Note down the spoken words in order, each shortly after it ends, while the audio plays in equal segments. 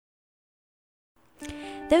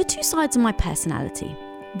There are two sides of my personality.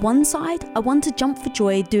 One side, I want to jump for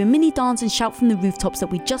joy, do a mini dance and shout from the rooftops that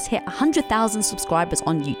we just hit 100,000 subscribers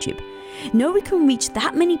on YouTube. Know we can reach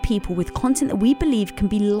that many people with content that we believe can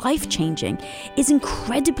be life-changing is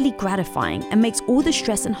incredibly gratifying and makes all the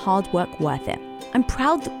stress and hard work worth it. I'm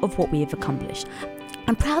proud of what we have accomplished.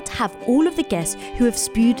 I'm proud to have all of the guests who have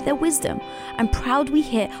spewed their wisdom. I'm proud we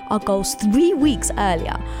hit our goals 3 weeks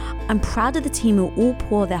earlier. I'm proud of the team who all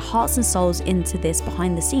pour their hearts and souls into this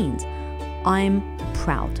behind the scenes. I'm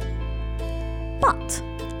proud. But,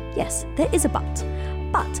 yes, there is a but.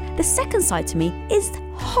 But the second side to me is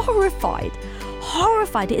horrified.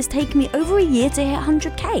 Horrified it has taken me over a year to hit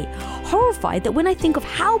 100k. Horrified that when I think of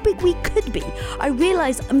how big we could be, I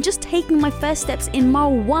realize I'm just taking my first steps in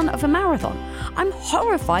mile 1 of a marathon. I'm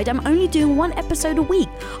horrified I'm only doing 1 episode a week.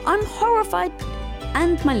 I'm horrified,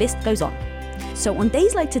 and my list goes on. So on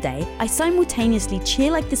days like today, I simultaneously cheer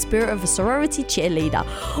like the spirit of a sorority cheerleader,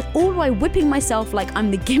 all while whipping myself like I'm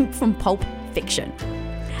the Gimp from Pulp Fiction.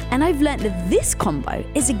 And I've learned that this combo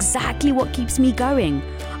is exactly what keeps me going.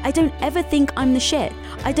 I don't ever think I'm the shit.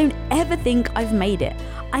 I don't ever think I've made it.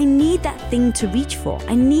 I need that thing to reach for.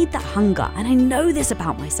 I need that hunger, and I know this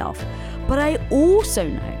about myself. But I also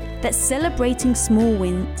know that celebrating small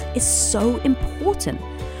wins is so important.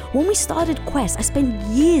 When we started Quest, I spent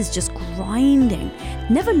years just grinding,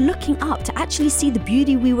 never looking up to actually see the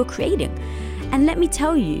beauty we were creating. And let me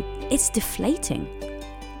tell you, it's deflating.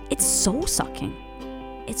 It's soul-sucking.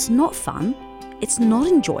 It's not fun. It's not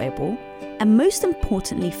enjoyable. And most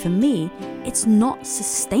importantly for me, it's not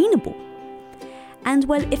sustainable. And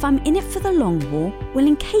well, if I'm in it for the long haul, well,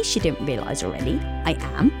 in case you didn't realize already, I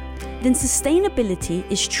am, then sustainability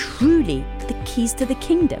is truly the keys to the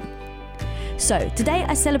kingdom. So today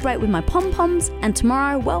I celebrate with my pom-poms, and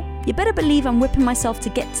tomorrow, well, you better believe I'm whipping myself to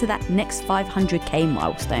get to that next 500k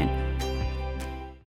milestone.